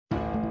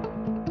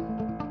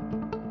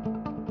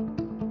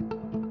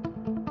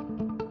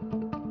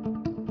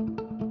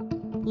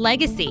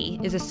Legacy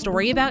is a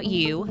story about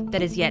you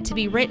that is yet to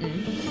be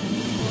written,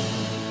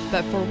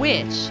 but for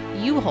which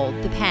you hold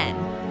the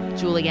pen.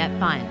 Juliet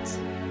Fund.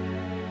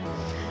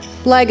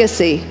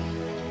 Legacy.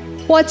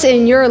 What's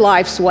in your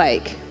life's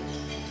wake?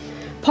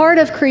 Part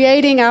of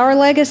creating our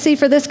legacy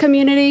for this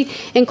community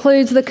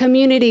includes the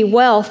community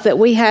wealth that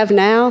we have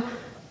now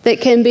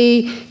that can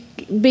be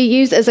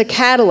used as a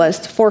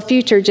catalyst for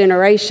future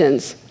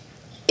generations.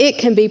 It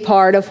can be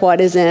part of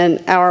what is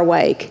in our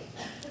wake,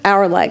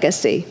 our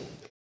legacy.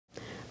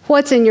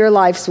 What's in your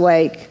life's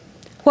wake?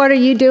 What are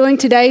you doing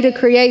today to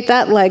create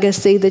that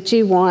legacy that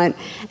you want?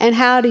 And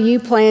how do you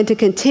plan to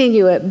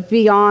continue it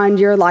beyond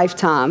your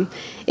lifetime?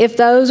 If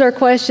those are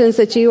questions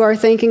that you are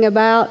thinking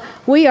about,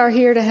 we are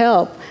here to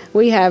help.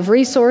 We have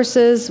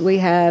resources, we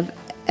have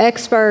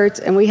experts,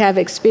 and we have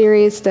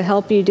experience to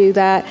help you do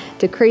that,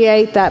 to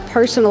create that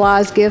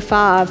personalized Give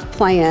 5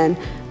 plan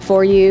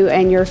for you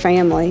and your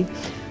family.